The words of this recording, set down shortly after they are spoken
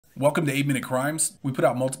Welcome to 8 Minute Crimes. We put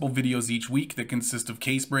out multiple videos each week that consist of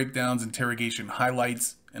case breakdowns, interrogation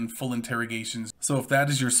highlights, and full interrogations. So if that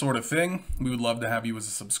is your sort of thing, we would love to have you as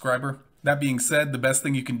a subscriber. That being said, the best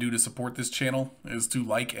thing you can do to support this channel is to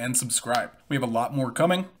like and subscribe. We have a lot more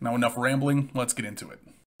coming. Now enough rambling, let's get into it.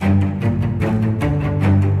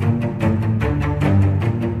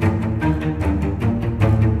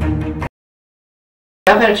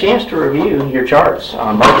 I've had a chance to review your charts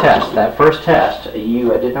on both tests. That first test, you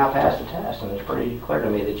did not pass the test, and it's pretty clear to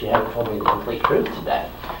me that you haven't told me the complete truth today.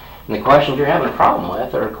 And the questions you're having a problem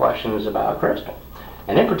with are questions about Crystal,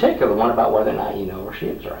 and in particular, the one about whether or not you know where she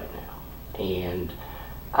is right now. And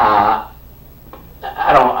I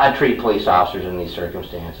treat police officers in these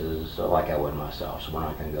circumstances like I would myself, so we're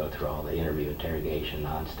not going to go through all the interview interrogation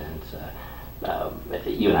nonsense.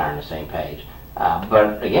 You and I are on the same page.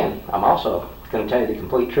 But again, I'm also going to tell you the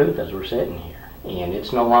complete truth as we're sitting here. And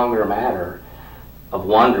it's no longer a matter of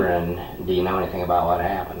wondering, do you know anything about what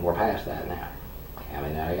happened? We're past that now. I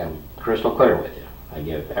mean, I'm crystal clear with you. I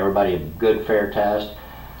give everybody a good, fair test.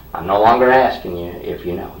 I'm no longer asking you if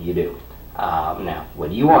you know. You do. Now,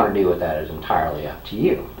 what you want to do with that is entirely up to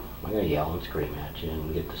you. I'm going to yell and scream at you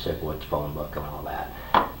and get the Sipowicz phone book and all that.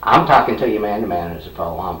 I'm talking to you man-to-man as a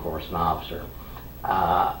fellow law enforcement officer.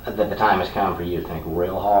 That the time has come for you to think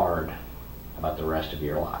real hard about the rest of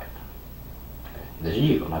your life. Okay. This is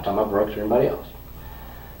you. I'm not talking about Brooks or anybody else.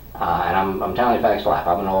 And I'm telling you facts of life.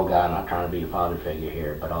 I'm an old guy. I'm not trying to be a father figure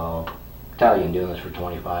here, but I'll tell you, in doing this for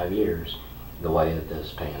 25 years, the way that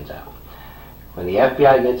this pans out. When the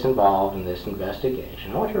FBI gets involved in this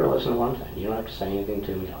investigation, I want you to listen to one thing. You don't have to say anything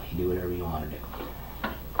to me. You do whatever you want to do.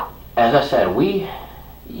 As I said,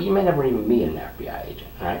 you may never even meet an FBI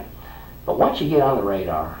agent, right? But once you get on the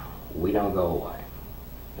radar, we don't go away,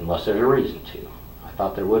 unless there's a reason to. I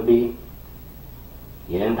thought there would be.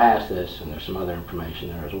 You didn't pass this, and there's some other information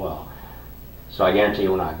there as well. So I guarantee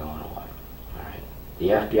you we're not going away. All right. The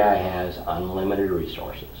FBI has unlimited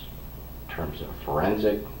resources in terms of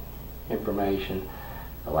forensic information,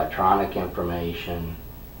 electronic information,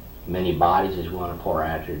 many bodies as we want to pour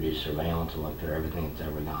out here to do surveillance and look through everything that's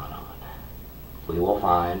ever gone on. We will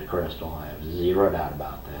find Crystal. I have zero doubt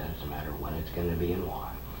about that. It's a matter of when it's going to be and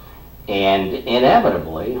why. And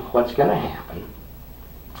inevitably, what's going to happen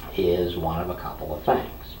is one of a couple of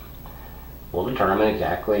things. We'll determine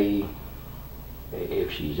exactly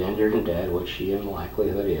if she's injured and dead, which she in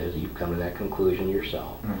likelihood is. You've come to that conclusion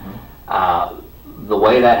yourself. The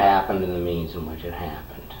way that happened and the means in which it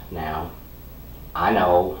happened. Now, I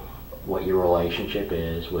know what your relationship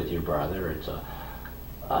is with your brother. It's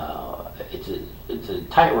a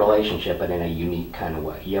tight relationship, but in a unique kind of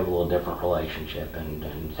way. You have a little different relationship, and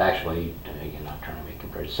it's actually, again, not trying to make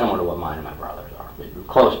comparisons, similar to what mine and my brother's are. We're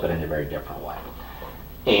close, but in a very different way.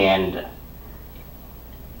 And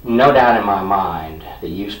no doubt in my mind that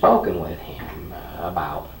you've spoken with him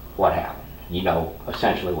about what happened. You know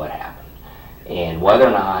essentially what happened. And whether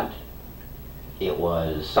or not it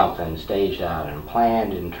was something staged out and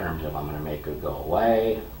planned in terms of I'm going to make her go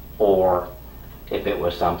away, or if it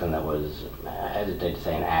was something that was, I hesitate to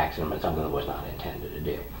say an accident, but something that was not intended to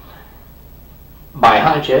do. My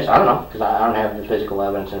hunch is, I don't know, because I don't have the physical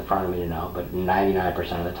evidence in front of me to know, but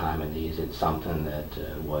 99% of the time in these, it's something that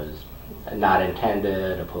was not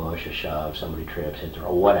intended, a push, a shove, somebody trips, hits her,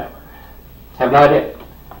 or whatever. Have no idea.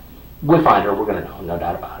 We find her, we're going to know, no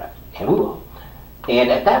doubt about it, and we will.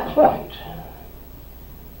 And at that point,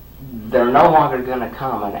 they're no longer going to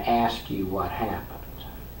come and ask you what happened.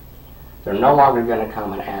 They're no longer going to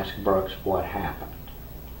come and ask Brooks what happened.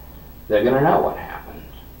 They're going to know what happened.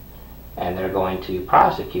 And they're going to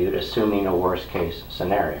prosecute, assuming a worst case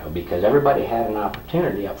scenario, because everybody had an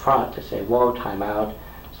opportunity up front to say, whoa, time out.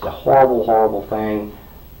 It's a horrible, horrible thing.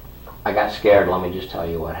 I got scared. Let me just tell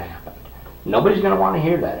you what happened. Nobody's going to want to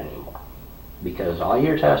hear that anymore, because all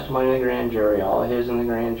your testimony in the grand jury, all his in the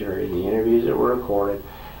grand jury, the interviews that were recorded,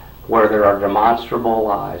 where there are demonstrable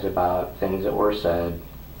lies about things that were said,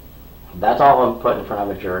 that's all I'm put in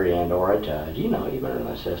front of a jury and or a judge. You know, you've been in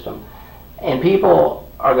the system. And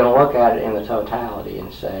people are going to look at it in the totality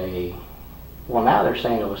and say, well, now they're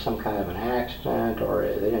saying it was some kind of an accident or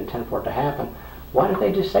they didn't intend for it to happen. Why did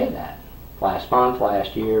they just say that? Last month,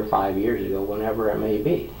 last year, 5 years ago, whenever it may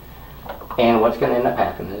be. And what's going to end up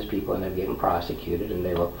happening is people end up getting prosecuted, and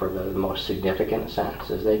they look for the most significant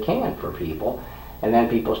sentences they can for people. And then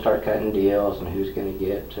people start cutting deals and who's going to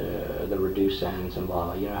get the reduced sentence and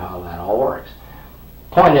blah, you know how that all works.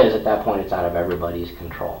 Point is, at that point, it's out of everybody's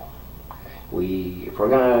control. Okay? If we're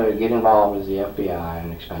going to get involved as the FBI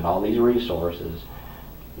and expend all these resources,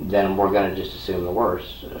 then we're going to just assume the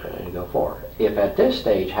worst and go forward. If at this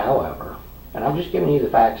stage, however, And I'm just giving you the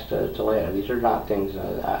facts to lay out. These are not things,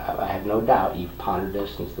 I have no doubt you've pondered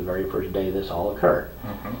this since the very first day this all occurred.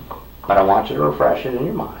 But I want you to refresh it in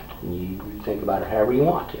your mind. And you think about it however you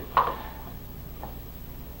want to.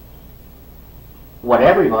 What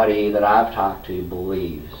everybody that I've talked to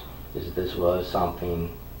believes is this was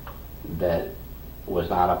something that was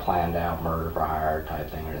not a planned out murder for hire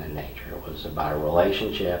type thing or that nature. It was about a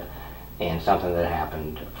relationship and something that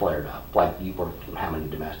happened flared up. Like you worked how many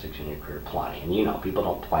domestics in your career? Plenty. And you know, people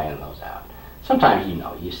don't plan those out. Sometimes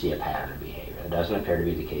you see a pattern of behavior. That doesn't appear to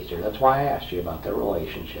be the case here. That's why I asked you about their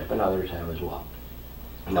relationship, and others have as well.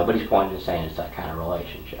 Nobody's pointing to saying it's that kind of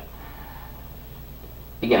relationship.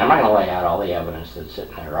 Again, I'm not going to lay out all the evidence that's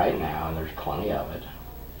sitting there right now, and there's plenty of it.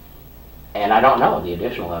 And I don't know the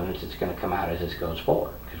additional evidence that's going to come out as this goes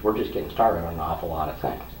forward, because we're just getting started on an awful lot of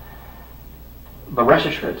things. But rest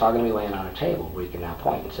assured, it's all going to be laying on a table where you can now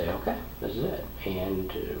point and say, okay, this is it.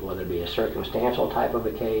 And whether it be a circumstantial type of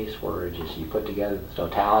a case where just you put together the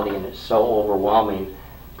totality and it's so overwhelming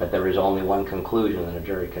that there is only one conclusion that a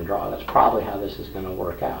jury can draw, that's probably how this is going to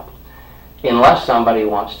work out. Unless somebody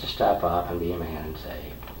wants to step up and be a man and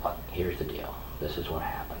say, look, here's the deal. This is what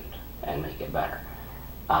happened, and make it better.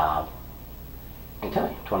 I can tell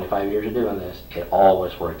you, 25 years of doing this, it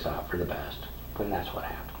always works out for the best when that's what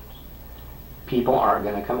happens. People aren't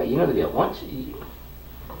going to come. You know the deal. Once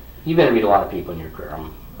you've interviewed a lot of people in your career,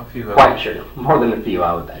 I'm quite sure, more than a few,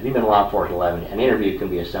 I would bet. You've been in law enforcement 11. An interview can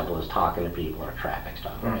be as simple as talking to people or traffic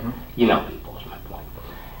stuff, right? You know people is my point.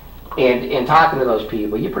 And in talking to those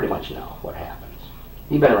people, you pretty much know what happens.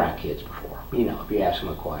 You've been around kids before. You know, if you ask them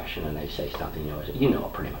a question and they say something, you know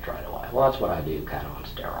it pretty much right away. Well, that's what I do, kind of on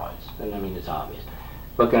steroids. And I mean, it's obvious.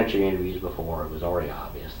 Looking at your interviews before, it was already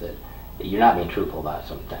obvious that you're not being truthful about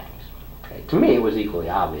some things. Okay? To me, it was equally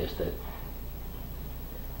obvious that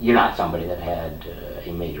you're not somebody that had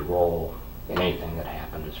a major role in anything that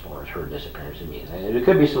happened as far as her disappearance immediately. There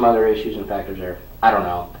could be some other issues and factors there. I don't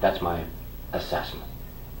know, but that's my assessment.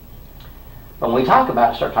 But when we start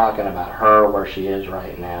talking about her, where she is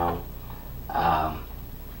right now,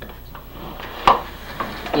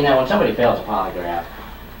 you know, when somebody fails a polygraph,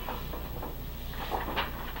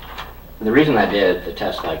 the reason I did the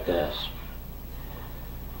test like this,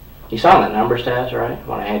 you saw that numbers test, right?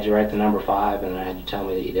 When I had you write the number 5 and I had you tell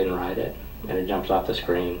me that you didn't write it, and it jumps off the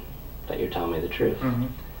screen that you're telling me the truth.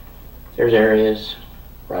 There's areas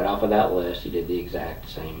right off of that list you did the exact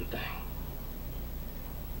same thing.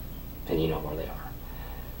 And you know where they are.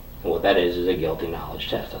 And what that is a guilty knowledge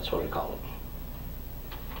test. That's what I call it.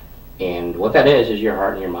 And what that is your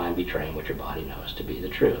heart and your mind betraying what your body knows to be the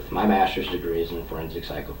truth. My master's degree is in forensic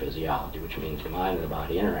psychophysiology, which means the mind and the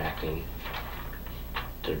body interacting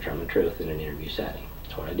to determine truth in an interview setting.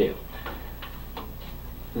 That's what I do.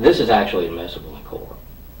 This is actually admissible in court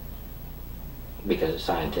because it's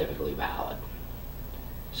scientifically valid.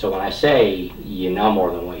 So when I say you know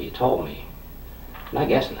more than what you told me, I'm not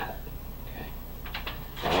guessing that. Okay?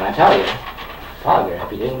 And when I tell you,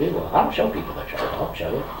 polygraph, you didn't do well, I don't show people the chart. I'll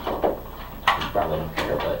show you. You probably don't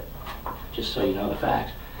care, but just so you know the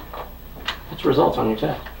facts. That's results on your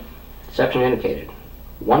test. Deception indicated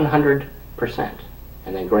 100%,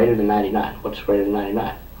 and then greater than 99. What's greater than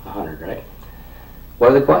 99? 100, right?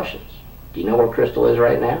 What are the questions? Do you know where Crystal is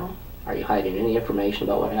right now? Are you hiding any information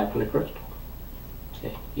about what happened to Crystal?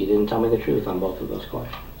 Okay. You didn't tell me the truth on both of those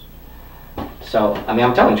questions. So, I mean,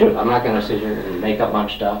 I'm telling the truth. I'm not going to sit here and make up a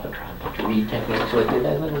bunch of stuff and try to read techniques with you.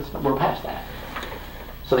 We're past that.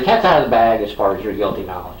 So the cat's out of the bag as far as your guilty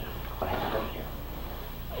knowledge of what happened here.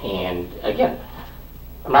 And again,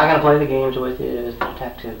 I'm not going to play the games with you as the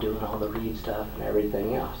detective doing all the read stuff and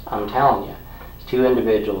everything else. I'm telling you, it's two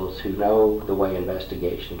individuals who know the way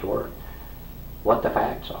investigations work, what the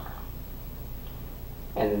facts are.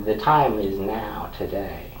 And the time is now,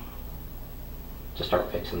 today, to start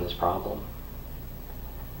fixing this problem.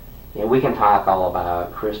 You know, we can talk all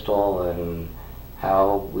about Crystal and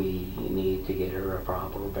how we need to get her a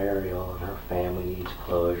proper burial and her family needs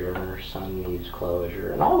closure and her son needs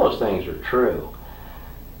closure, and all those things are true.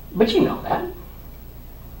 But you know that.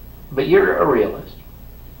 But you're a realist.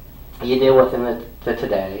 You deal with them the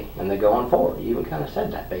today and the going forward. You even kind of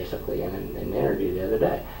said that basically in an interview the other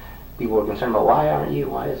day. People were concerned about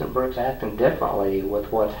why isn't Brooks acting differently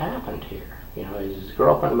with what's happened here? You know, his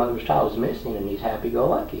girlfriend, mother's child is missing and he's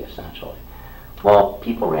happy-go-lucky essentially. Well,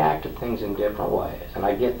 people react to things in different ways, and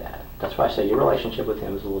I get that. That's why I say your relationship with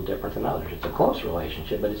him is a little different than others. It's a close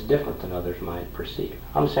relationship, but it's different than others might perceive.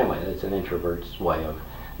 I'm the same way. That's an introvert's way of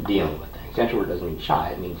dealing with things. Introvert doesn't mean shy.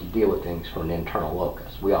 It means you deal with things from an internal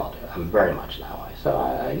locus. We all do. I'm very much that way, so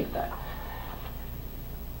I get that.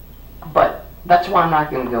 But That's why I'm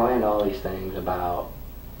not going to go into all these things about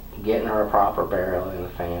getting her a proper burial in the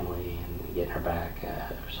family and getting her back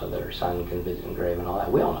so that her son can visit the grave and all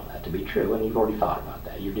that. We all know that to be true, and you've already thought about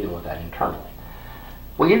that. You're dealing with that internally.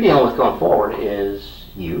 What you're dealing with going forward is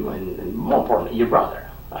you, and more importantly, your brother.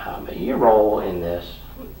 Your role in this,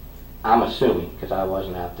 I'm assuming, because I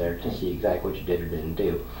wasn't out there to see exactly what you did or didn't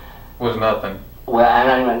do. Was nothing. Well, I'm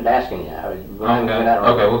not even asking you.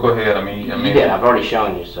 Okay, well, go ahead. I mean, you did. I've already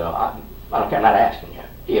shown you, so I don't care. I'm not asking you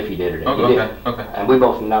if you did or didn't. Okay, you did. okay. And we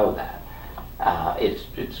both know that.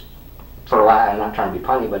 It's for a lie. I'm not trying to be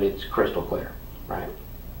punny, but it's crystal clear, right?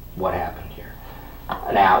 What happened here.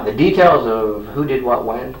 Now, the details of who did what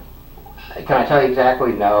when, can I tell you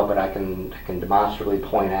exactly? No, but I can demonstrably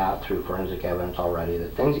point out through forensic evidence already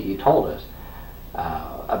that things that you told us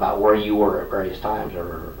about where you were at various times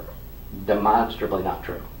are demonstrably not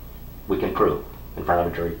true. We can prove in front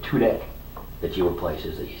of a jury today that you were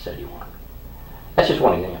places that you said you weren't. That's just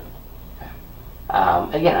one example.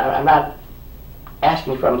 Okay. Again, I'm not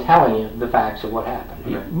asking for, I'm telling you the facts of what happened.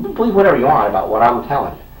 Okay. You believe whatever you want about what I'm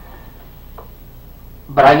telling you.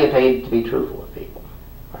 But I get paid to be truthful with people.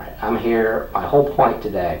 All right. I'm here, my whole point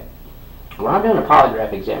today, when I'm doing a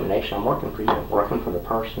polygraph examination, I'm working for you, I'm working for the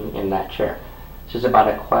person in that chair. This is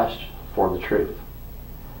about a quest for the truth.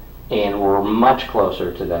 And we're much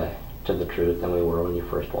closer today to the truth than we were when you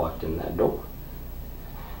first walked in that door.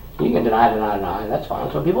 You can deny, that's fine.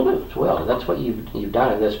 That's what people do. It's will. That's what you've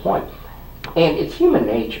done at this point. And it's human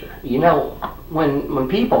nature. You know, when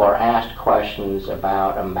people are asked questions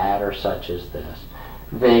about a matter such as this,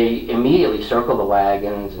 they immediately circle the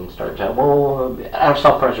wagons and start to, well, out of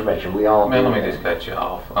self-preservation, we all Man, do let me that. just cut you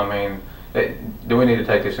off. I mean, do we need to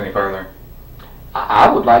take this any further?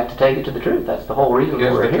 I would like to take it to the truth. That's the whole reason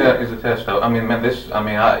we're here. Is the test though? I mean, man,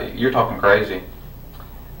 you're talking crazy.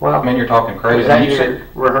 Well, I mean, you're talking crazy. Was that your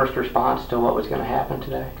rehearsed response to what was going to happen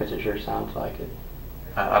today? Because it sure sounds like it.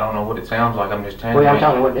 I don't know what it sounds like. I'm just telling Well, you. I'm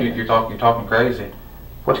telling you what it is. You're talking crazy.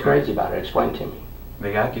 What's crazy about it? Explain to me.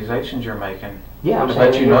 The accusations you're making. Yeah, I'm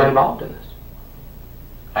saying that you were involved in this.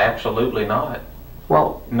 Absolutely not.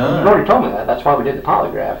 Well, none. You've already told me that. That's why we did the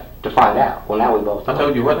polygraph, to find out. Well, now we both know. I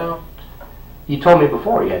told you what now? You told me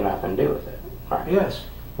before you had nothing to do with it. Right. Yes.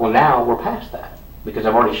 Well, now we're past that, because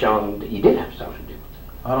I've already shown that you did have something to do with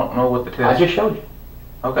it. I don't know what the test... I just showed you.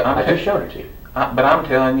 Okay, I just showed it to you. But I'm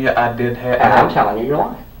telling you, I did have... And I'm telling you, you're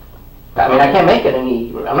lying. I mean, I can't make it any...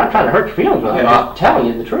 I'm not trying to hurt your feelings, but I'm just telling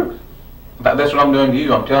you the truth. That's what I'm doing to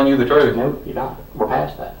you. I'm telling you the truth. No, you're not. We're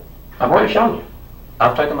past that. I've already shown you.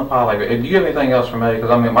 I've taken the polygraph. Do you have anything else for me? Because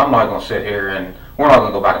I mean, I'm not going to sit here and we're not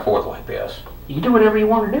going to go back and forth like this. You do whatever you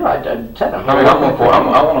want to do. I said I'm here. I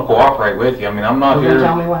mean, I want to cooperate with you. I mean, I'm not well, here. Then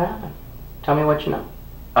tell me what happened. Tell me what you know.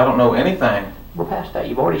 I don't know anything. We're past that.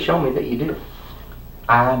 You've already shown me that you do.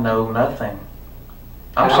 I know nothing.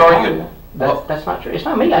 I'm sorry. That's not true. It's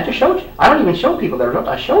not me. I just showed you. I don't even show people their results.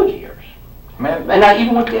 I showed you yours. Man. And I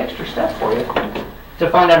even went the extra step for you to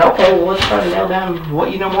find out, okay, well, let's try to nail down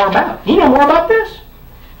what you know more about. You know more about this?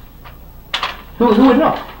 Who would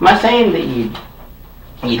know? Am I saying that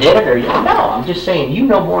you did it or you didn't? No, I'm just saying you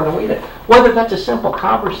know more than we did. Whether that's a simple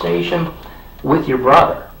conversation with your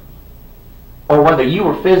brother or whether you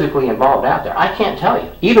were physically involved out there, I can't tell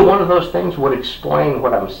you. Either one of those things would explain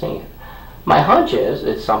what I'm seeing. My hunch is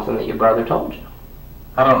it's something that your brother told you.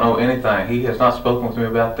 I don't know anything. He has not spoken with me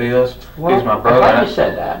about this. Well, he's my brother. I'm glad you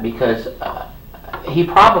said that because he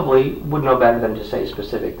probably would know better than to say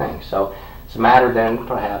specific things. So it's a matter then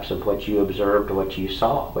perhaps of what you observed, what you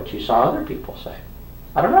saw other people say.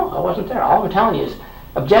 I don't know. I wasn't there. All I'm telling you is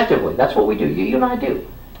objectively, that's what we do. You and I do.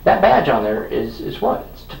 That badge on there is what?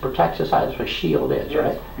 It's to protect society. That's what a shield is, yes,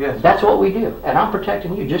 right? Yes. That's what we do. And I'm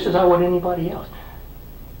protecting you just as I would anybody else.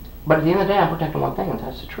 But at the end of the day, I'm protecting one thing, and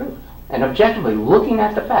that's the truth. And objectively, looking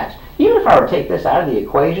at the facts, even if I were to take this out of the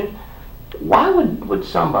equation, why would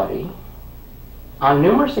somebody, on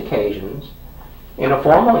numerous occasions, in a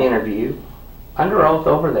formal interview, under oath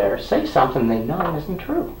over there, say something they know isn't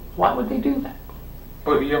true? Why would they do that?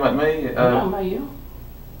 Well, you know about me? Not about you.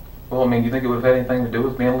 Well, I mean, do you think it would have had anything to do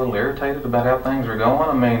with being a little irritated about how things are going?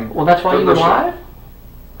 I mean... Well, that's why you would lie?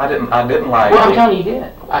 I didn't lie. Well, I'm telling you you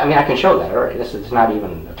did. I mean, I can show that already. This is not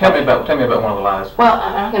even... Tell me about one of the lies. Well,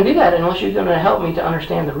 I can do that unless you're going to help me to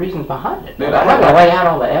understand the reasons behind it. Dude, I'm not going to lay out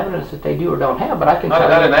all the evidence that they do or don't have, but I can tell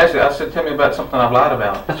you... I didn't ask you. I said, tell me about something I've lied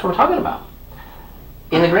about. That's what I'm talking about.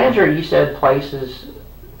 In the grand jury, you said places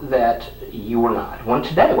that you were not.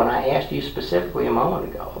 Today, when I asked you specifically a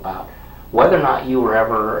moment ago about whether or not you were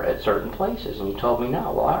ever at certain places, and you told me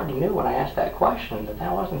no. Well, I already knew when I asked that question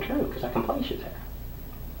that wasn't true, because I can place you there.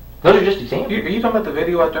 Those are just examples. Are you talking about the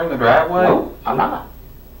video out there in the driveway? No, I'm not.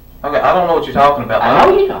 Okay, I don't know what you're talking about. I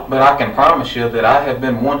know you don't. But I can promise you that I have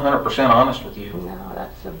been 100% honest with you. No,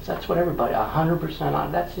 that's what everybody, 100%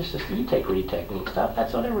 honest. That's just, you take read technique stuff,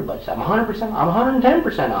 that's what everybody says. I'm 100%, I'm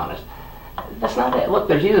 110% honest. That's not it. Look,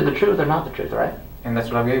 there's either the truth or not the truth, right? And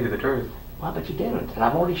that's what I gave you, the truth. Well, but you didn't, and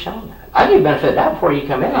I've already shown that. I give you benefit of that before you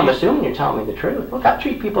come in. I'm assuming you're telling me the truth. Look, I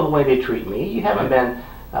treat people the way they treat me. You haven't been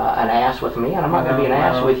an ass with me, and I'm not going to be an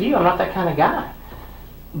ass with you. I'm not that kind of guy.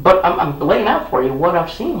 But I'm laying out for you what I've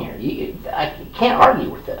seen here. I can't argue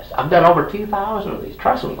with this. I've done over 2,000 of these.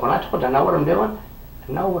 Trust me, when I told you I know what I'm doing,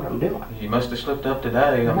 I know what I'm doing. You must have slipped up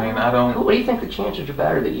today. I mean, I don't... What do you think the chances are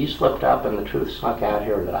better that you slipped up and the truth snuck out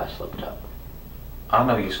here, or that I slipped up? I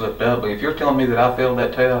know you slipped up, but if you're telling me that I failed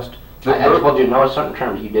that test... I told you in no certain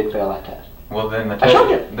terms you did fail that test. Well, then the I showed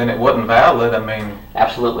you. then it wasn't valid. I mean...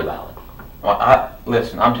 Absolutely valid. Well,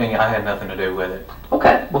 listen, I'm telling you, I had nothing to do with it.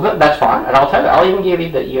 Okay, well that's fine, and I'll tell you, I'll even give you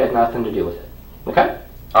that you had nothing to do with it. Okay?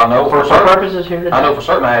 I know for certain purposes here today. I know for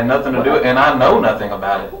certain I had nothing to do with it, and I know nothing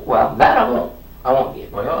about it. Well, that I won't give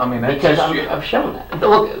you. Well, I mean, that's because just I've shown that.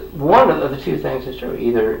 Look, one of the two things is true.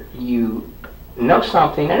 Either you know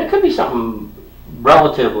something, and it could be something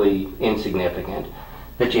relatively insignificant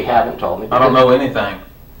that you haven't told me. I don't know anything.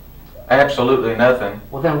 Absolutely nothing.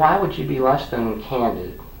 Well, then why would you be less than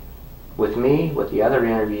candid with me, with the other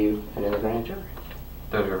interview, and in the grand jury?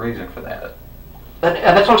 There's a reason for that.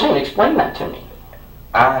 That's what I'm saying. Explain that to me.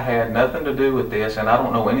 I had nothing to do with this, and I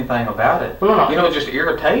don't know anything about it. No. You know, it's just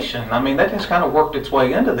irritation. I mean, that just kind of worked its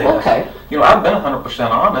way into this. Okay. You know, I've been 100%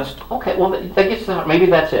 honest. Okay, well, that gets to, maybe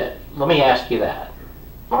that's it. Let me ask you that.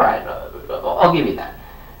 All right, I'll give you that.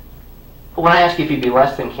 When I ask you if you'd be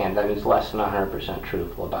less than candid, that means less than 100%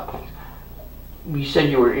 truthful about things. You said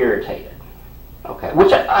you were irritated. Okay,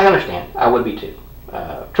 which I understand. I would be too.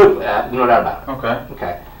 Truthfully, no doubt about it. Okay.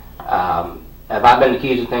 Okay. Have I been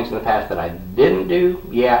accused of things in the past that I didn't do?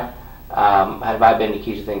 Yeah. Have I been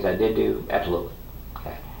accused of things I did do? Absolutely.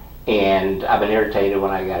 Okay. And I've been irritated when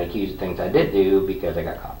I got accused of things I did do because I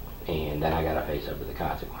got caught. And then I got to face up to the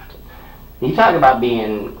consequences. You talk about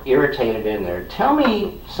being irritated in there. Tell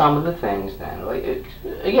me some of the things then.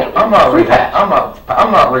 Again, I'm not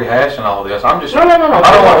rehashing all this. I'm just. No. I don't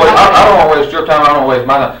want to waste your time. I don't want to waste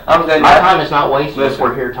my time. My time is not wasted if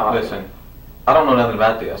we're here talking. Listen, I don't know nothing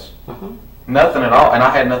about this. Mm-hmm. Nothing at all, and I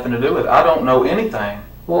had nothing to do with it. I don't know anything.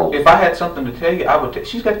 Well, if I had something to tell you, I would.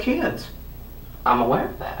 She's got kids. I'm aware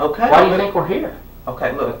of that. Okay. Why do you think we're here?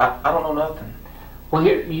 Okay, look, I don't know nothing. Well,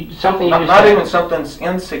 something you just not said, even something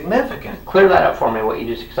insignificant. Clear that up for me. What you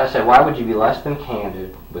just, because I said, why would you be less than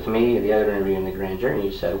candid with me or the other interview in the grand jury? And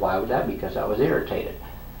you said, why would that be? Because I was irritated.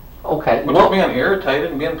 Okay. Well, being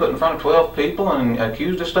irritated and being put in front of 12 people and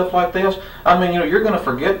accused of stuff like this, I mean, you know, you're going to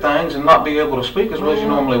forget things and not be able to speak as well as you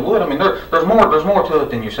normally would. I mean, there's more to it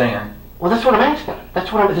than you're saying. Well, that's what I'm asking.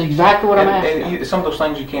 That's exactly what I'm asking. Some of those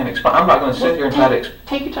things you can't explain. I'm not going to sit here and try to explain.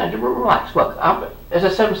 Take your time. Relax. Look, as I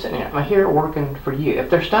said, I'm sitting here. I'm here working for you.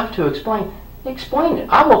 If there's stuff to explain it.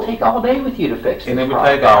 I will take all day with you to fix it. And it would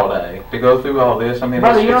take all day to go through all this. I mean,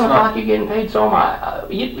 brother, you're on the clock. You're getting paid. So am I.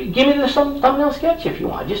 Give me the thumbnail sketch if you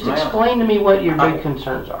want. Just explain to me what your big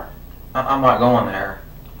concerns are. I'm not going there.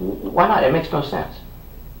 Why not? It makes no sense.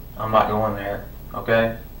 I'm not going there.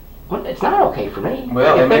 Okay. Well, it's not okay for me.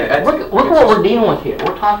 Well, I mean, look what we're dealing with here.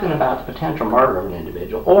 We're talking about the potential murder of an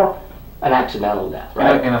individual or an accidental death,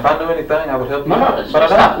 right? And if I knew anything, I would help you. No, but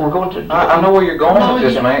stop. We're going to. I know where you're going with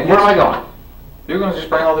this, man. Where am I going? You're going to just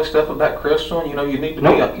bring all this stuff about Crystal, and you know you need to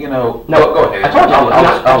be, you know. No, go ahead.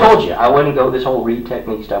 I told you I wouldn't go this whole read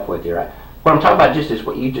technique stuff with you, right? What I'm talking about just is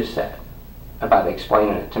what you just said about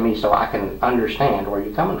explaining it to me, so I can understand where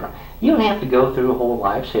you're coming from. You don't have to go through a whole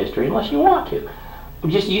life's history unless you want to.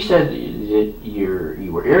 You said that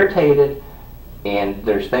you were irritated, and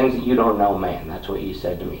there's things that you don't know, man. That's what you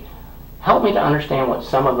said to me. Help me to understand what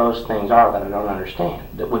some of those things are that I don't understand,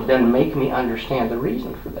 that would then make me understand the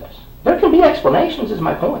reason for this. There can be explanations, is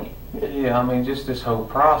my point. Yeah, I mean, just this whole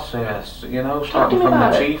process, you know, starting from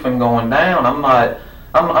the chief and going down. I'm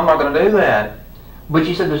not going to do that. But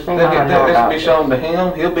you said there's things I don't know about. This will be shown to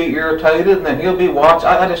him. He'll be irritated, and then he'll be watched.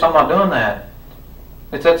 I'm not doing that.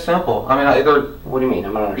 It's that simple. I mean, what do you mean?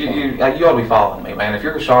 I'm not understanding. You ought to be following me, man. If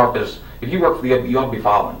you're as sharp as, if you work for the, you ought to be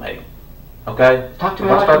following me. Okay? Talk to me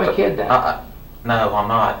like I'm a kid then. No, I'm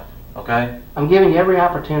not. Okay? I'm giving you every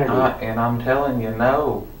opportunity. And I'm telling you,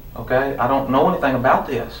 no. Okay? I don't know anything about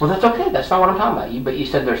this. Well, that's okay. That's not what I'm talking about. But you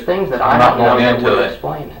said there's things that I don't know that would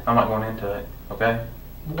explain it. I'm not going into it. Okay?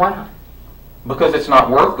 Why not? Because it's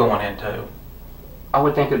not worth going into. I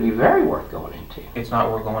would think it would be very worth going into. It's not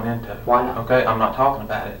worth going into. Why not? Okay, I'm not talking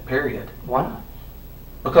about it, period. Why not?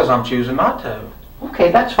 Because I'm choosing not to.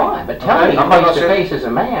 Okay, that's fine, but tell me face to face as a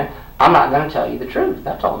man, I'm not going to tell you the truth.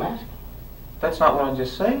 That's all I'm asking. That's not what I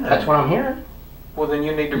just said. That's what I'm hearing. Well, then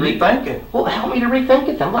you need to rethink it. Well, help me to rethink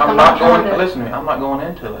it then. Look, I'm not going to listen to me. I'm not going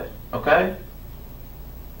into it. Okay?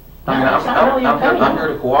 I mean, I'm here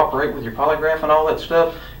to cooperate with your polygraph and all that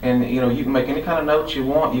stuff, and you know, you can make any kind of notes you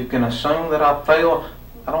want. You can assume that I fail.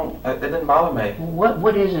 It didn't bother me.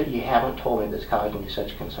 What is it you haven't told me that's causing you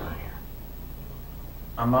such concern here?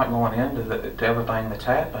 I'm not going into to everything that's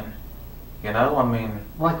happened. You know, I mean,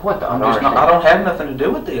 like what? I don't have nothing to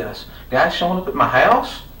do with this. Guys showing up at my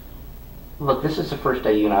house. Look, this is the first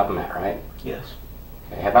day you and I have met, right? Yes.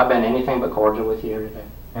 Okay. Have I been anything but cordial with you every day?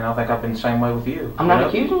 And I think I've been the same way with you. I'm not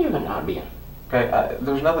accusing you of not being. Okay,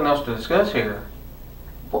 there's nothing else to discuss here.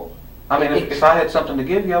 Well, I mean, if I had something to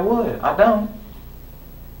give you, I would. I don't.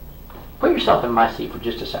 Put yourself in my seat for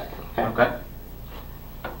just a second, okay? Okay.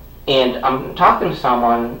 And I'm talking to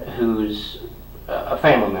someone who's a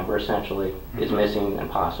family member, essentially, is missing and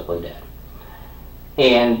possibly dead.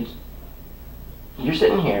 And you're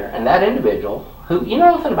sitting here, and that individual, who you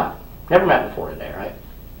know nothing about, never met before today, right?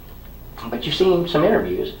 But you've seen some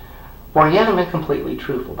interviews where he hasn't been completely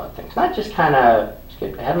truthful about things. Not just kind of,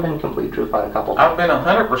 haven't been completely truthful about a couple I've been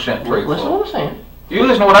 100% truthful. Listen to what I'm saying. You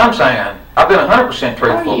listen to what I'm saying. I've been 100% truthful.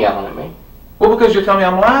 Why are you yelling at me? Well, because you're telling me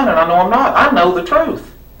I'm lying, and I know I'm not. I know the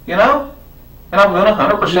truth, you know? And I've been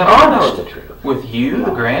 100% honest the truth. with you,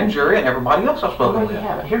 the grand jury, and everybody else I've spoken No, with. you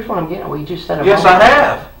haven't. Here's what I'm getting at. Well, you just said Yes, I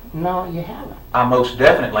have. No, you haven't. I most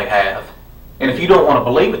definitely have. And if you don't want to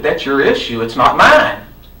believe it, that's your issue. It's not mine.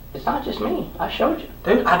 It's not just me. I showed you.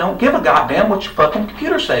 Dude, I don't give a goddamn what your fucking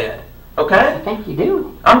computer said. Okay? I think you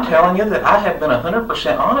do. I'm telling you that I have been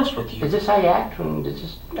 100% honest with you. Is this how you act when does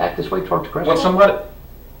this act this way towards Crystal? When somebody...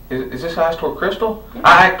 Is this how I act toward Crystal? Yeah.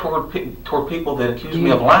 I act toward people that accuse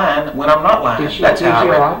me of lying when I'm not lying. Did she accuse you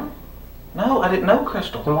of lying? No, I didn't know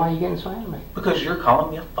Crystal. Then why are you getting so animated? Because you're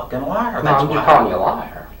calling me a fucking liar. No, I'm just calling you a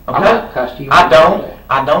liar. Okay? I'm not cussed you. I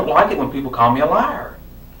don't like it when people call me a liar.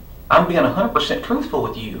 I'm being 100% truthful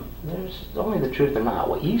with you. There's only the truth or not.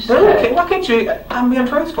 What you said... Dude, why can't you... I'm being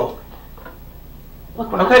truthful. Look,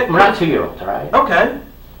 we're not 2-year-olds, all right? Okay.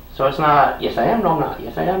 So it's not, yes I am, no I'm not.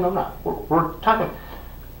 Yes I am, no I'm not. We're talking...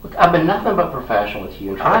 Look, I've been nothing but professional with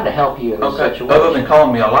you and trying to help you in this situation. Other than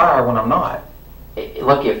calling me a liar when I'm not.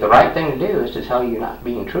 Look, if the right thing to do is to tell you you're not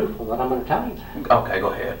being truthful, then I'm going to tell you that. Okay, go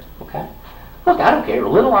ahead. Okay? Look, I don't care.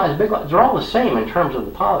 Little lies, big lies, they're all the same in terms of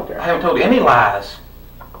the polygraph. I haven't told you any lies.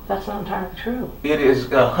 That's not entirely true. It is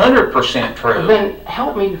 100% true. Then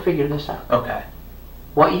help me to figure this out. Okay.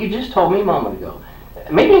 What you just told me a moment ago,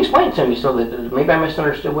 maybe explain it to me so that maybe I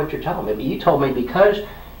misunderstood what you're telling me, but you told me because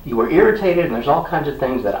you were irritated and there's all kinds of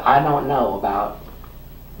things that I don't know about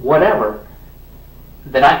whatever,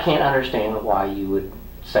 that I can't understand why you would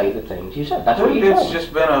say the things you said. That's what you told me. It's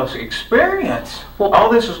just been an experience. Well, all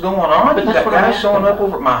this is going on. But You got guys showing up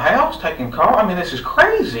over at my house, taking cars. I mean, this is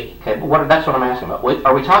crazy. Okay, but that's what I'm asking about.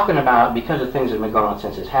 Are we talking about because of things that have been going on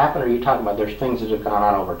since it's happened, or are you talking about there's things that have gone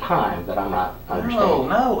on over time that I'm not understanding?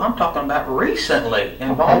 No, I'm talking about recently.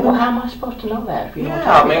 Okay, well, how am I supposed to know that if you don't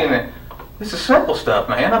tell me that? This is simple stuff,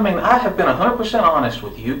 man. I mean, I have been 100% honest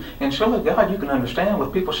with you, and surely, God, you can understand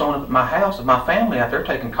with people showing up at my house and my family out there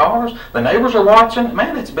taking cars. The neighbors are watching.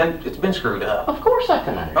 Man, it's been screwed up. Of course I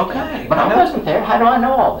can understand. Okay. But I wasn't there. How do I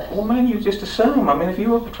know all this? Well, man, you just assume. I mean, if you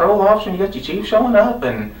were a patrol officer and you got your chief showing up,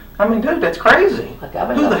 and I mean, dude, that's crazy. Look, I've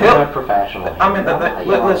been Who the hell? Professional. I mean,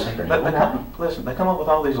 listen, they come up with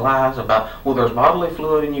all these lies about, well, there's bodily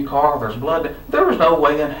fluid in your car, there's blood. There is no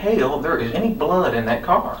way in hell there is any blood in that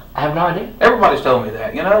car. I have no idea. Everybody's told me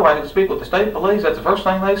that. You know, I can speak with the state police. That's the first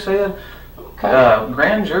thing they said. Okay.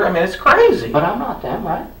 Grand jury. I mean, it's crazy. But I'm not them,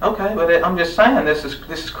 right? Okay, but I'm just saying this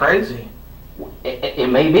is crazy. It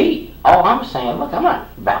may be. All I'm saying, look, I'm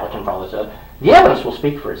not vouching for all this stuff. The evidence will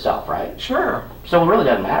speak for itself, right? Sure. So it really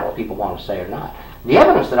doesn't matter what people want to say or not. The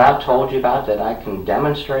evidence that I've told you about that I can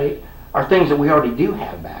demonstrate are things that we already do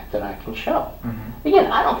have back that I can show. Mm-hmm.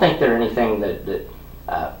 Again, I don't think they're anything that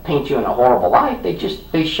paint you in a horrible light.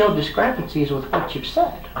 They show discrepancies with what you've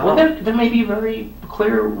said. Well, there may be a very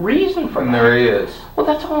clear reason for that. There is. Well,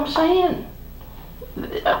 that's all I'm saying.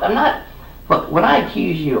 I'm not. Look, when I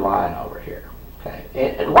accuse you of lying over here,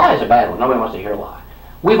 okay, and lie is a bad one. Nobody wants to hear lie.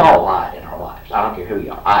 We've all lied in our lives. I don't care who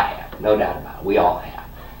you are. I have, no doubt about it. We all have.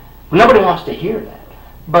 Nobody wants to hear that.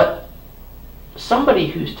 But somebody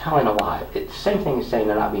who's telling a lie, it's the same thing as saying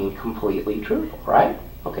they're not being completely truthful, right?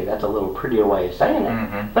 Okay, that's a little prettier way of saying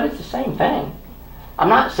it, but it's the same thing. I'm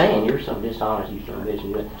not saying you're so dishonest, you're so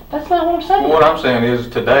bitch. That's not what I'm saying. Well, what I'm saying is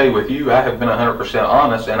today with you, I have been 100%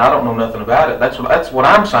 honest, and I don't know nothing about it. That's what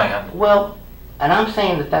I'm saying. Well, And I'm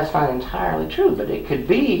saying that that's not entirely true, but it could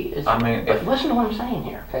be. I mean, but listen to what I'm saying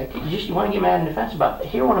here, okay? You want to get mad and defensive about it.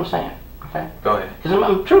 Hear what I'm saying, okay? Go ahead. Because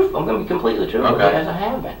I'm truthful. I'm going to be completely truthful, Okay. as I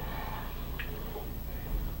have been.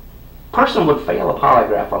 Person would fail a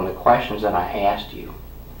polygraph on the questions that I asked you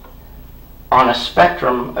on a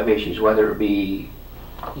spectrum of issues, whether it be,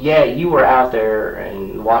 yeah, you were out there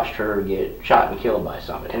and watched her get shot and killed by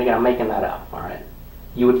somebody. And again, I'm making that up, all right?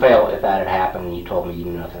 You would fail if that had happened and you told me you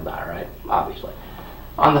knew nothing about it, right? Obviously.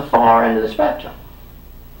 On the far end of the spectrum,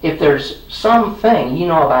 if there's something you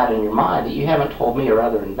know about in your mind that you haven't told me or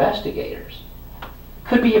other investigators,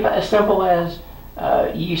 could be about as simple as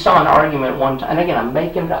you saw an argument one time, and again, I'm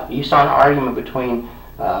making it up. You saw an argument between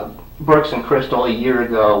Brooks and Crystal a year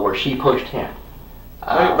ago where she pushed him.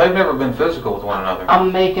 They've never been physical with one another.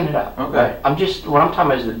 I'm making it up. Okay. Right? What I'm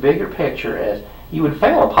talking about is the bigger picture is you would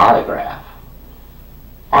fail a polygraph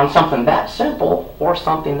on something that simple or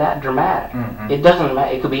something that dramatic. Mm-hmm. It doesn't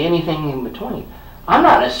matter. It could be anything in between. I'm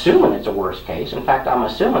not assuming it's a worst case. In fact, I'm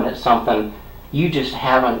assuming it's something you just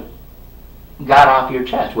haven't got off your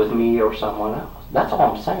chest with me or someone else. That's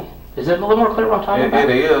all I'm saying. Is it a little more clear what I'm talking about?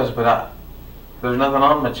 It is, but there's nothing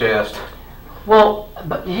on my chest. Well,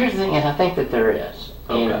 but here's the thing, and I think that there is.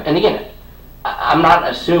 Okay. And again, I'm not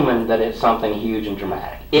assuming that it's something huge and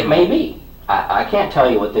dramatic. It may be. I can't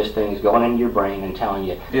tell you what this thing is going into your brain and telling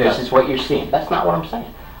you this is what you're seeing. That's not what I'm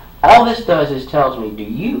saying. All this does is tells me, do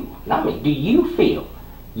you, not me, do you feel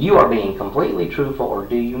you are being completely truthful or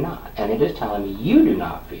do you not? And it is telling me you do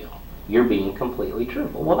not feel you're being completely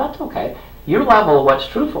truthful. Well, that's okay. Your level of what's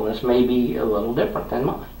truthfulness may be a little different than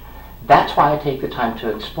mine. That's why I take the time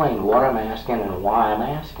to explain what I'm asking and why I'm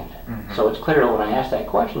asking it. Mm-hmm. So it's clear that when I ask that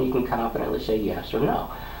question, you can confidently say yes or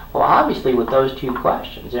no. Well, obviously, with those two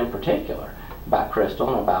questions in particular, about Crystal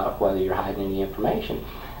and about whether you're hiding any information,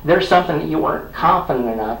 there's something that you weren't confident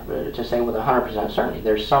enough to say with 100% certainty.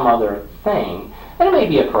 There's some other thing, and it may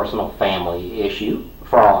be a personal family issue,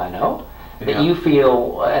 for all I know, that you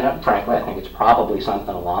feel, and frankly, I think it's probably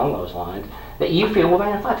something along those lines, that you feel, well,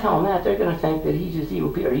 man, if I tell them that, they're going to think that he's just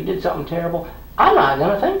evil, or he did something terrible. I'm not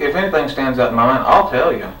going to think. If anything stands out in my mind, I'll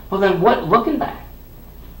tell you. Well, then what, looking back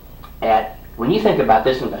at, when you think about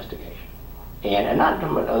this investigation, and not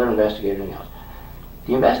other investigators or anything else,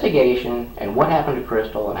 the investigation and what happened to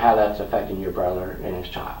Crystal and how that's affecting your brother and his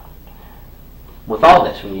child. With all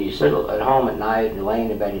this, when you sit at home at night and you're laying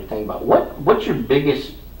in bed and you think about what's your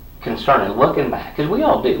biggest concern in looking back, because we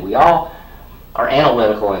all do. We all are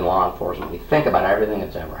analytical in law enforcement. We think about everything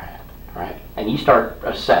that's ever happened, right? And you start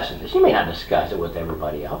assessing this. You may not discuss it with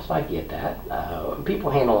everybody else. I get that. People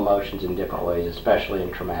handle emotions in different ways, especially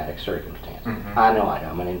in traumatic circumstances. Mm-hmm. I know I do.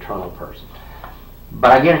 I'm an internal person.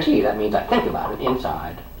 But I guarantee you that means I think about it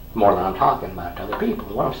inside more than I'm talking about it to other people.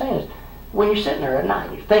 And what I'm saying is, when you're sitting there at night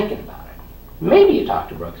and you're thinking about it, maybe you talked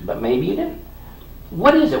to Brooks, but maybe you didn't.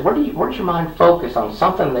 What is it? Where's your mind focus on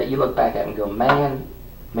something that you look back at and go, man,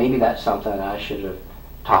 maybe that's something that I should have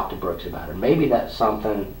talked to Brooks about, or maybe that's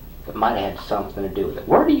something that might have had something to do with it.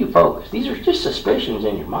 Where do you focus? These are just suspicions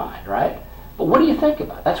in your mind, right? But what do you think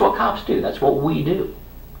about? That's what cops do. That's what we do.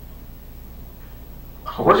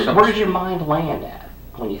 Where does your mind land at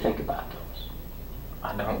when you think about those?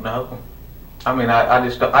 I don't know. I mean, I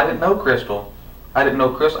didn't know Crystal. I didn't know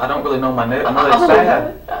Crystal. I don't really know my name. I know that's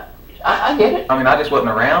sad. I get it. I mean, I just wasn't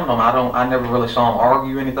around them. I never really saw them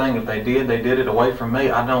argue anything. If they did it away from me.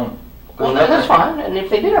 I don't. Well, that's fine. And if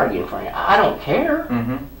they did argue in front of you, I don't care.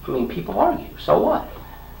 Mm-hmm. I mean, people argue. So what?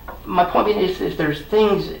 My point is, if there's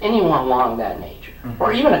things, anyone along that nature, mm-hmm.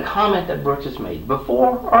 or even a comment that Brooks has made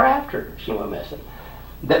before or after she went missing,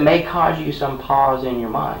 that may cause you some pause in your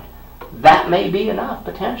mind, that may be enough,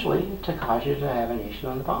 potentially, to cause you to have an issue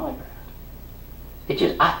on the polygraph. It's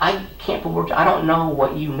just, I can't put words, I don't know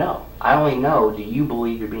what you know. I only know, do you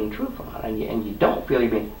believe you're being truthful or not? And you don't feel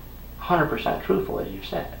you're being 100% truthful, as you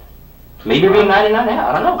said. Maybe you're being 99 now,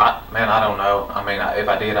 I don't know. Man, I don't know. I mean, if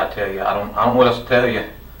I did, I'd tell you. I don't know what else to tell you.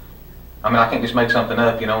 I mean, I can't just make something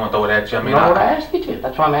up, and throw it at you. I mean, what I ask you to.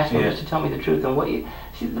 That's why I'm asking you just to tell me the truth and what you...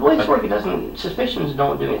 See, the way this works, suspicions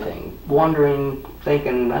don't do anything. Wondering,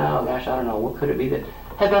 thinking, oh gosh, I don't know, what could it be that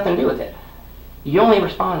has nothing to do with it. You only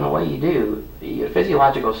respond in the way you do, your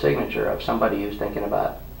physiological signature of somebody who's thinking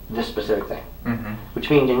about this specific thing. Mm-hmm.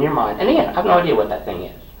 Which means in your mind, and again, I have no idea what that thing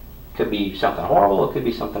is. It could be something horrible, it could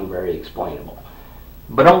be something very explainable.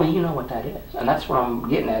 But only you know what that is. And that's what I'm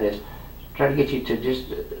getting at, is try to get you to just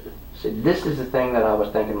say, this is the thing that I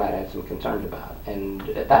was thinking about, I had some concerns about. And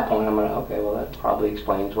at that point, I'm going to, okay, well, that probably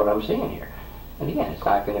explains what I'm seeing here. And again, it's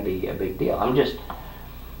not going to be a big deal.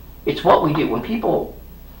 It's what we do. When people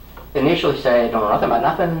initially say, don't know nothing about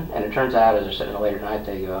nothing, and it turns out as they're sitting later at night,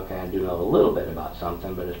 they go, okay, I do know a little bit about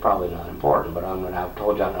something, but it's probably not important, but I've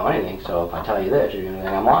told you I don't know anything, so if I tell you this, you're going to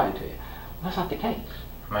think I'm lying to you. Well, that's not the case.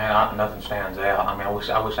 Man, nothing stands out. I mean, I wish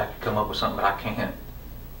I could come up with something, but I can't.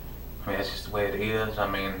 I mean, that's just the way it is. I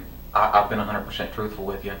mean, I've been 100% truthful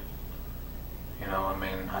with you. You know, I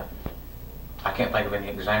mean, I can't think of any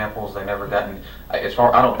examples. They never gotten, I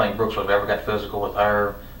don't think Brooks would have ever got physical with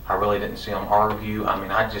her. I really didn't see them argue. I mean,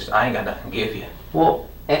 I ain't got nothing to give you. Well,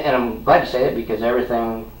 and I'm glad you say it, because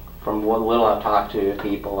everything from what little I've talked to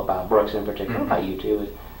people about Brooks in particular, about you two, is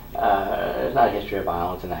there's not a history of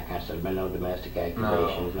violence and that kind of stuff. There's been no domestic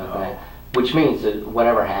accusations, nothing like that. Which means that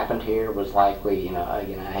whatever happened here was likely, you know,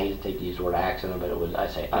 again, I hesitate to use the word accident, but it was, I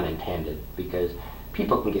say, unintended, because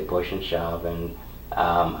people can get pushed and shoved, and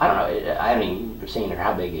I don't know, I haven't even seen her.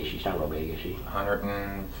 How big is she? She's not real big, is she? 100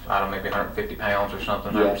 and, I don't know, maybe 150 pounds or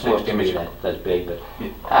something. Yeah, well, to me that's big,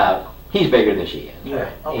 but he's bigger than she is.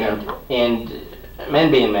 Yeah, right? okay. And men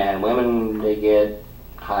being men, women, they get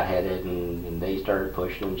hot-headed, and they start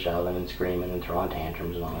pushing and shoving and screaming and throwing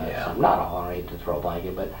tantrums and all that stuff. Not all, I hate to throw a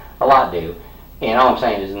blanket, but a lot do. And all I'm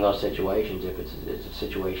saying is, in those situations, if it's a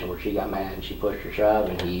situation where she got mad and she pushed or shoved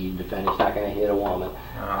and he defended he's not going to hit a woman,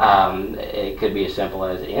 it could be as simple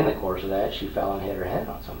as in the course of that she fell and hit her head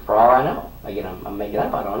on something. For all I know, again, I'm making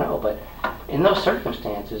up, I don't know, but in those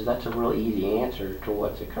circumstances, that's a real easy answer to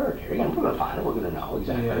what's occurred here. Again, we're going to find it, we're going to know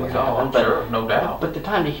exactly what happened. Sure, no doubt. But the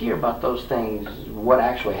time to hear about those things, what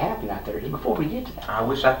actually happened out there, is before we get to that. I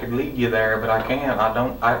wish I could lead you there, but I can't.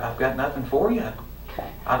 I've got nothing for you. Okay.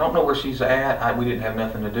 I don't know where she's at. We didn't have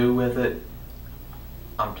nothing to do with it.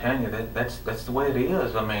 I'm telling you, that's the way it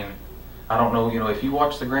is. I mean, I don't know, you know, if you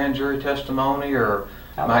watch the grand jury testimony or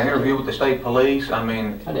my interview with the state police, I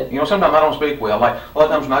mean, you know, sometimes I don't speak well. Like, a lot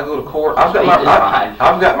of times when I go to court, I've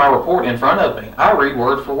got my report in front of me. I read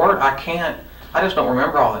word for word. I just don't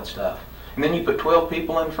remember all that stuff. And then you put 12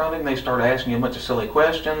 people in front of you and they start asking you a bunch of silly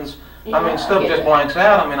questions. Yeah, I mean, stuff just blanks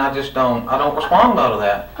out. I mean, I don't respond well to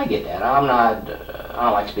that. I get that. I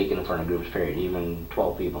don't like speaking in front of groups, period. Even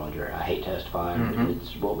 12 people in jury. I hate testifying.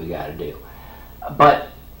 It's what we got to do. But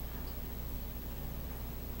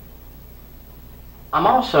I'm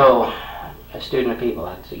also a student of people.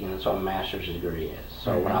 That's, you know, that's what my master's degree is.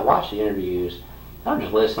 So when I watch the interviews, I don't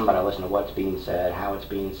just listen, but I listen to what's being said, how it's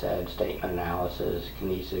being said, statement analysis,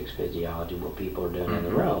 kinesics, physiology, what people are doing in the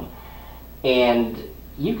room. And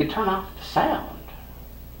you could turn off the sound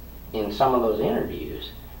in some of those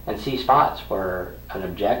interviews and see spots where an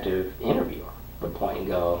objective interviewer would point and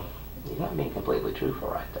go, you're not being completely truthful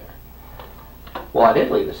right there. Well, I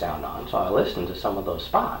did leave the sound on, so I listened to some of those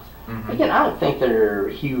spots. Again, I don't think they're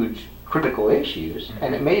huge critical issues,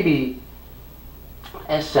 and it may be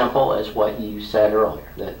as simple as what you said earlier,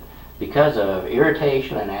 that because of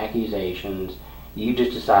irritation and accusations, you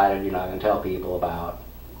just decided you're not going to tell people about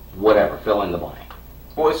whatever, fill in the blank.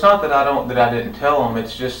 Well, it's not that I didn't tell them.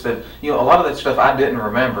 It's just that, you know, a lot of that stuff I didn't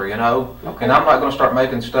remember, you know. Okay. And I'm not going to start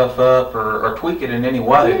making stuff up or tweak it in any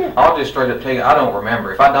way. Yeah. I'll just straight up tell you I don't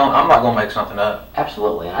remember. If I don't, I'm not going to make something up.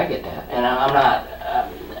 Absolutely, and I get that. And I'm not.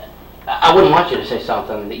 I wouldn't want you to say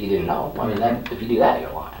something that you didn't know. I mean, if you do that,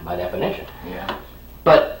 you're lying by definition. Yeah.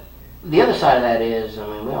 But the other side of that is, I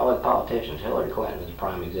mean, we all look politicians. Hillary Clinton is a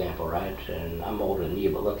prime example, right? And I'm older than you,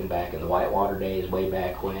 but looking back in the Whitewater days, way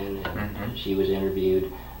back when, and she was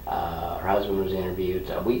interviewed, her husband was interviewed.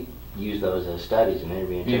 So we use those as studies in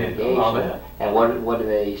interview and interrogation. Yeah, and what do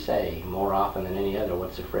they say more often than any other?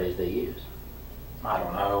 What's the phrase they use? I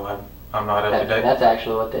don't know. I'm not up to date. That's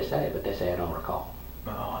actually what they say, but they say I don't recall.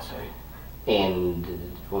 Oh, I see. And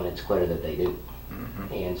when it's clear that they do.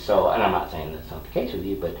 And so, and I'm not saying that's not the case with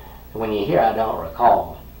you, but when you hear I don't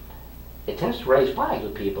recall, it tends to raise flags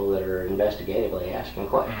with people that are investigatively asking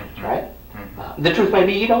questions, right? The truth may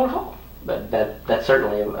be you don't recall, but that's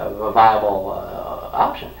certainly a viable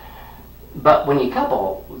option. But when you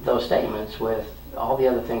couple those statements with all the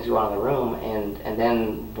other things going on in the room, and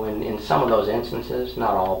then when in some of those instances,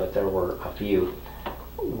 not all, but there were a few,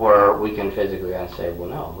 where we can physically say, well,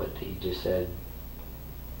 no, but he just said,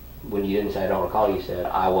 when you didn't say I don't recall, you said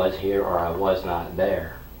I was here or I was not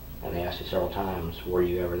there. And they asked you several times, were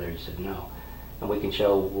you ever there? You said no. And we can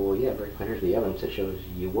show, well, yeah, very clear. Here's the evidence that shows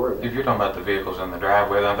you were there. If you're talking about the vehicles in the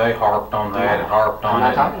driveway, they harped on that and harped on it.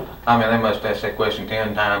 I'm not talking about that. I mean, they must have asked that question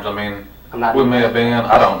 10 times. I mean, we may have been,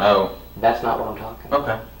 I don't know. That's not what I'm talking about.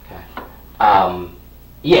 Okay. Okay.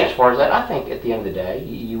 Yeah, as far as that, I think at the end of the day,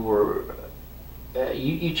 you were,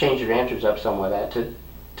 you changed your answers up some with that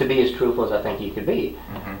to be as truthful as I think you could be.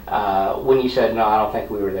 When you said, no, I don't think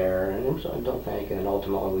we were there, and so I don't think, and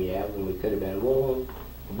ultimately we have, and we could have been, well,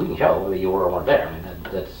 we can show whether you were or weren't there. I mean,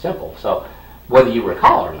 That's simple. So whether you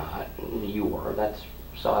recall or not, you were. That's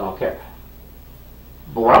so I don't care.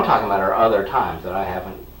 But what I'm talking about are other times that I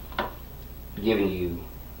haven't given you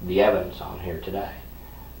the evidence on here today.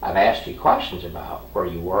 I've asked you questions about where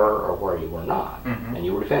you were or where you were not, and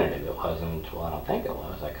you were definitive. It wasn't, well, I don't think it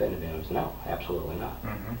was. I couldn't have been. It was no, absolutely not.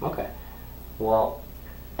 Okay. Well,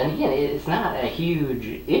 and again, it's not a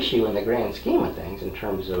huge issue in the grand scheme of things in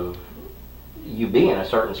terms of you being in a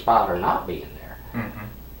certain spot or not being there.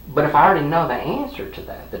 But if I already know the answer to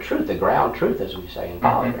that, the truth, the ground truth, as we say in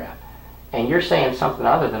polygraph, and you're saying something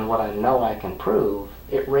other than what I know I can prove,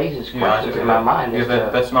 it raises questions in my mind.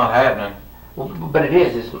 That's not happening. Well, but it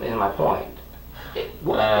is my point.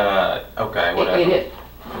 Okay, whatever. It is.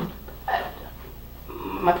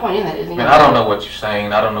 My point in that is... I don't know what you're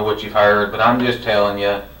saying. I don't know what you've heard, but I'm just telling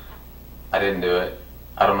you, I didn't do it.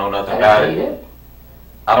 I don't know nothing about it. You did.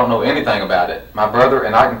 I don't know anything about it. My brother,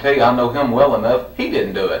 and I can tell you, I know him well enough, he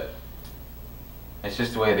didn't do it. It's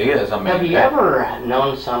just the way it is. I mean, have you ever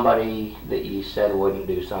known somebody that you said wouldn't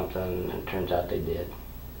do something and it turns out they did?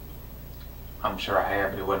 I'm sure I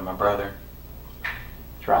have, but it wasn't my brother.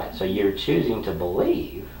 That's right. So you're choosing to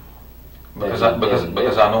believe because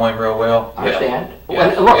I know him real well. I understand.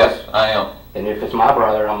 Yes, Look, yes, I am. And if it's my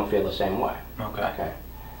brother, I'm gonna feel the same way. Okay.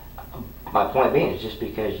 My point being is just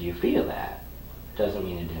because you feel that doesn't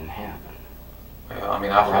mean it didn't happen. Well, I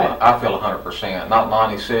mean, I feel 100%. Not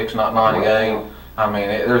 96, not 98. I mean,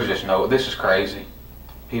 there's just no. This is crazy.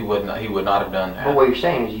 He would not have done that. But what you're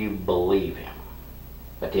saying is you believe him.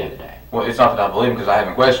 At the end of the day. Well, it's not that I believe him because I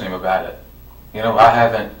haven't questioned him about it. You know, I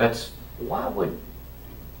haven't. That's why would.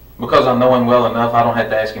 Because I know him well enough, I don't have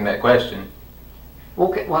to ask him that question.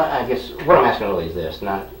 Okay, well, I guess what I'm asking really is this.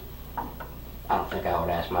 Not, I don't think I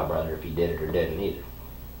would ask my brother if he did it or didn't either.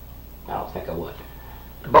 I don't think I would.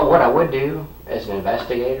 But what I would do as an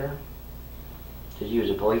investigator, as you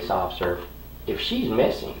as a police officer, if she's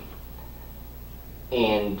missing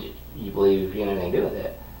and you believe you have anything to do with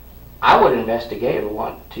it, I would investigate or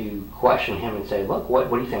want to question him and say, look, what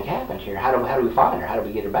do you think happened here? How do we find her? How do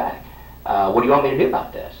we get her back? What do you want me to do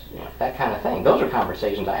about this? You know, that kind of thing. Those are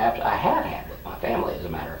conversations I have had with my family, as a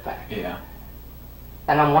matter of fact. Yeah.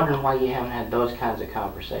 And I'm wondering why you haven't had those kinds of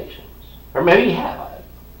conversations. Or maybe you have.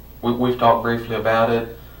 We've talked briefly about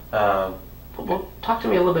it. Well, talk to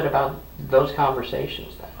me a little bit about those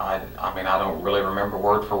conversations then. I mean, I don't really remember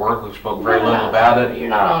word for word. We've spoken very little about it. You're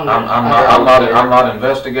not on. I'm not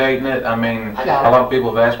investigating it. I mean, a lot of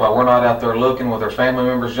people have asked why we're not out there looking with our family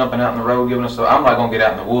members jumping out in the road giving us. I'm not going to get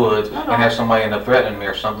out in the woods and have somebody end up threatening me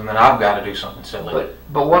or something. Then I've got to do something silly.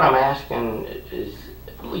 But what I'm asking is,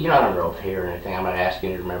 you're not under oath here or anything. I'm not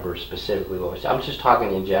asking you to remember specifically what we said. I'm just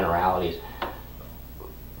talking in generalities.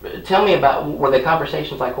 Tell me about, were the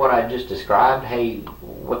conversations like what I just described? Hey,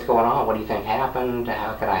 what's going on? What do you think happened?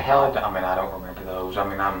 How can I help? I mean, I don't remember those. I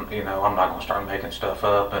mean, I'm not going to start making stuff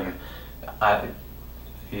up, and I'm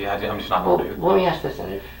just not going to do it. Let me ask this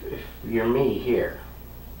then. If you're me here,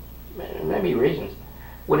 maybe reasons,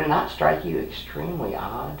 would it not strike you extremely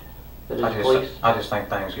odd that as police? I just think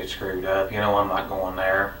things get screwed up. You know, I'm not going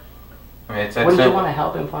there. I mean, Wouldn't you want to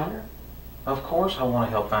help him find her? Of course, I want to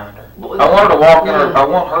help find her. I want her to walk in. I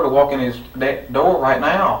want her to walk in his door right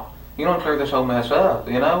now. You don't clear this whole mess up.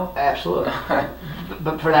 You know. Absolutely.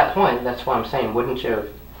 But for that point, that's what I'm saying.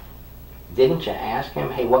 Didn't you ask him?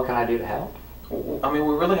 Hey, what can I do to help? I mean,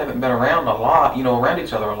 we really haven't been around a lot. You know, around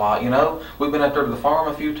each other a lot. You know, we've been up there to the farm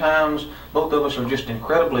a few times. Both of us are just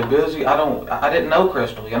incredibly busy. I didn't know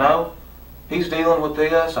Crystal. You know, he's dealing with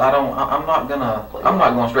this. I'm not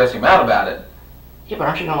gonna stress him out about it. Yeah, but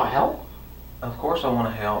aren't you gonna help? Of course I want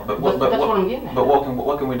to help, but that's what I'm getting at. But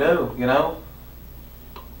what can we do? You know.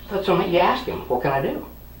 That's what you ask him. What can I do?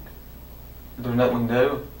 There's nothing we can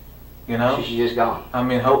do. You know. She's just gone. I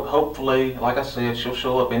mean, hopefully, like I said, she'll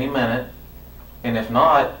show up any minute, and if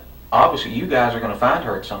not, obviously you guys are going to find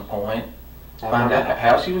her at some point. Find out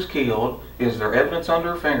how she was killed. Is there evidence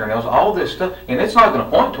under her fingernails? All this stuff, and it's not going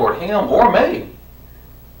to point toward him or me.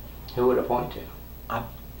 Who would it point to? Well,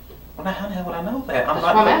 how the hell would I know that? That's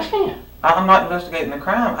what I'm asking you. I'm not investigating the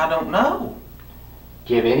crime. I don't know.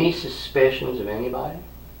 Do you have any suspicions of anybody?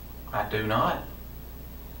 I do not.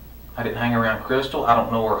 I didn't hang around Crystal. I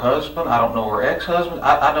don't know her husband. I don't know her ex-husband.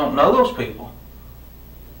 I don't know those people.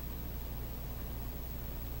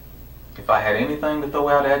 If I had anything to throw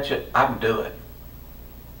out at you, I would do it.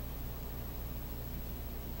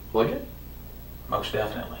 Would you? Most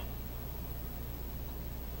definitely.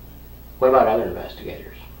 What about other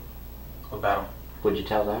investigators? What about them? Would you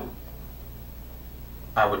tell them?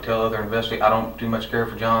 I would tell other investigators. I don't too much care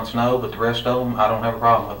for John Snow, but the rest of them, I don't have a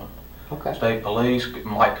problem with them. Okay. State police,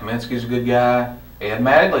 Mike Kaminsky's a good guy. Ed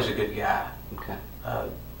Madley's a good guy. Okay. Uh,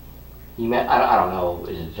 You met? I don't know.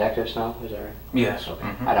 Is it Detector Snow? Is that right? yes. Okay.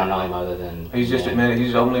 Mhm. I don't know him other than. He's just admitted.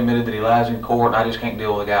 He's openly admitted that he lies in court, and I just can't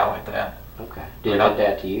deal with a guy like that. Okay. Did he admit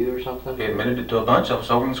that to you or something? He admitted it to a bunch of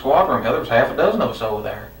us over in the squad room. Hell, there was half a dozen of us over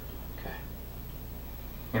there. Okay.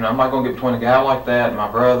 You know, I'm not going to get between a guy like that and my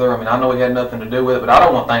brother. I mean, I know he had nothing to do with it, but I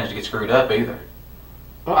don't want things to get screwed up either.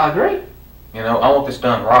 Well, I agree. You know, I want this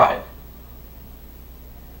done right.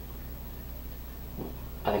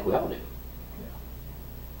 I think we all do.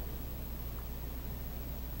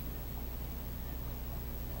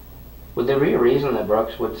 Would there be a reason that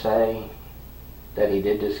Brooks would say that he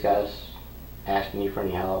did discuss asking you for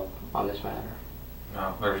any help on this matter?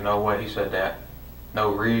 No, there's no way he said that.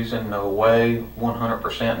 No reason, no way,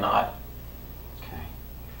 100% not.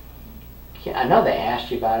 Okay. I know they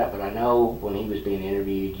asked you about it, but I know when he was being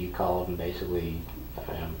interviewed, you called and basically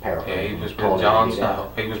paraphrasing. Yeah, he was told with him to John do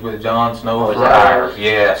Snow. that. He was with John Snow Oh, is for that hours. right?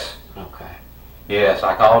 Yes. Okay. Yes,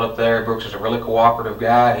 I called up there. Brooks is a really cooperative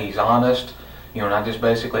guy. He's honest. You know, and I just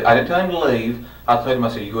basically, I didn't tell him to leave. I told him, I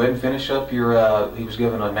said, you go ahead and finish up your, he was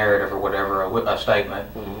giving a narrative or whatever, a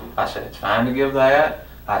statement. Mm-hmm. I said, it's fine to give that.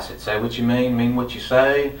 I said, say what you mean what you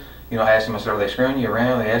say. You know, I asked him, I said, are they screwing you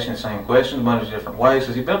around? They asked you the same questions, a bunch of different ways.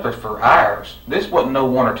 Because he'd been up there for hours. This wasn't no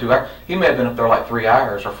 1 or 2 hours. He may have been up there like 3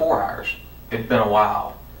 hours or 4 hours. It'd been a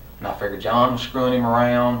while. And I figured John was screwing him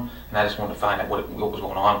around, and I just wanted to find out what was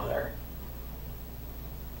going on up there.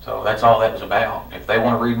 So that's all that was about. If they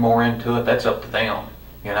want to read more into it, that's up to them,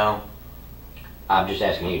 you know. I'm just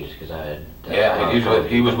asking you just because I. Yeah,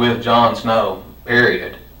 he was with John Snow,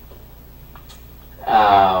 period.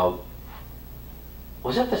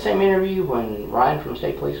 Was that the same interview when Ryan from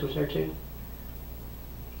State Police was there too?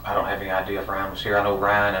 I don't have any idea if Ryan was here. I know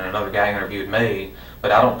Ryan and another guy interviewed me,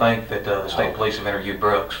 but I don't think that the State Police have interviewed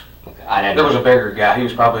Brooks. Okay. I didn't. There was a bigger guy. He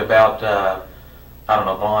was probably about, I don't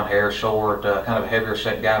know, blonde hair, short, kind of a heavier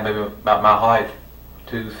set guy, maybe about my height,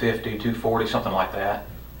 250, 240, something like that.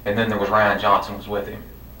 And then there was Ryan Johnson was with him.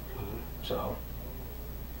 So.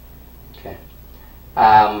 Okay.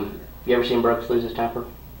 You ever seen Brooks lose his temper?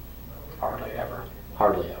 Hardly ever.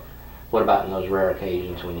 Hardly ever. What about in those rare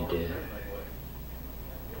occasions when he did?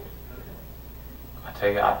 I tell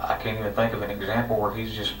you, I can't even think of an example where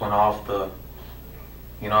he's just went off the,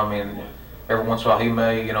 you know, I mean, every once in a while he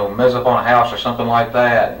may, you know, mess up on a house or something like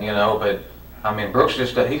that, you know, but, I mean, Brooks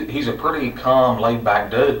just, he's a pretty calm, laid-back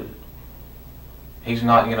dude. He's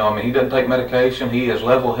not, you know, I mean, he doesn't take medication. He is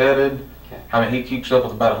level-headed. Okay. I mean, he keeps up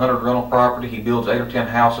with about 100 rental property. He builds 8 or 10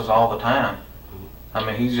 houses all the time. I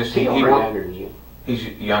mean, he's just, He's younger than you. He's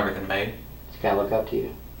younger than me. Does he kind of look up to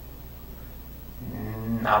you?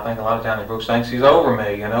 I think a lot of times Brooks thinks he's over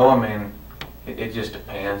me, you know, I mean, it just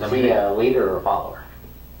depends. Is he a leader or a follower?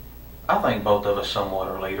 I think both of us somewhat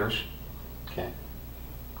are leaders. Okay.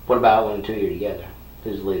 What about when the two of you are together?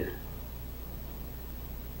 Who's the leader?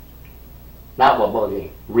 Not what both of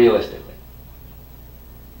you, realistically.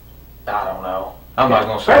 I don't know. I'm not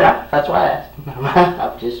going to say. Fair enough. That's why I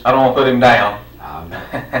asked. I don't want to put him down.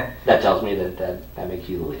 That tells me that makes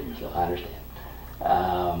you the leader, so I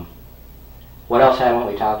understand. What else haven't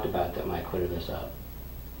we talked about that might clear this up?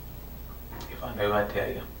 If I knew, I'd tell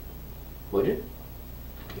you. Would you?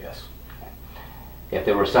 Yes. Okay. If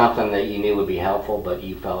there was something that you knew would be helpful, but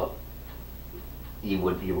you felt you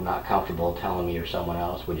were not comfortable telling me or someone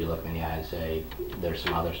else, would you look me in the eye and say, "There's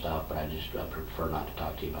some other stuff, but I prefer not to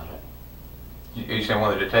talk to you about it"? You saying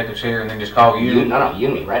one of the detectives here and then just call you? No, you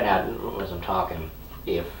and me. Right now, as I'm talking,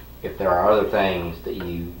 if there are other things that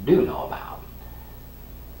you do know about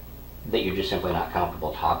that you're just simply not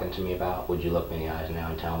comfortable talking to me about, would you look me in the eyes now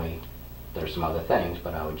and tell me there's some other things,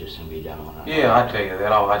 but I would just soon be a gentleman? Yeah, I'd tell you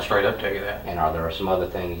that. I'd straight up tell you that. And are there some other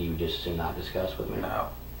things you would just soon not discuss with me? No.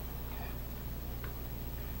 Okay.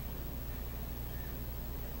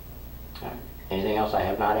 All right. Anything else I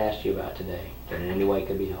have not asked you about today that in any way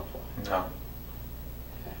could be helpful? No.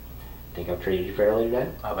 Think I've treated you fairly today?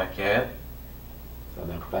 I think you have. I've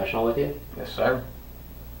been professional with you? Yes, sir.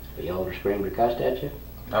 Have you yelled or screamed or cussed at you?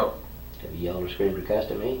 Nope. Have you yelled or screamed or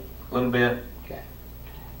cussed at me? A little bit. Okay.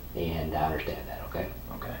 And I understand that, okay?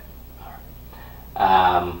 Okay. All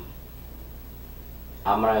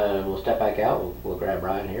right. We'll step back out. We'll grab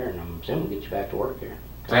Brian here, and I'm assuming we'll get you back to work here.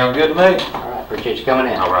 Sounds good to me. All right. Appreciate you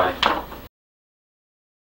coming in. All right.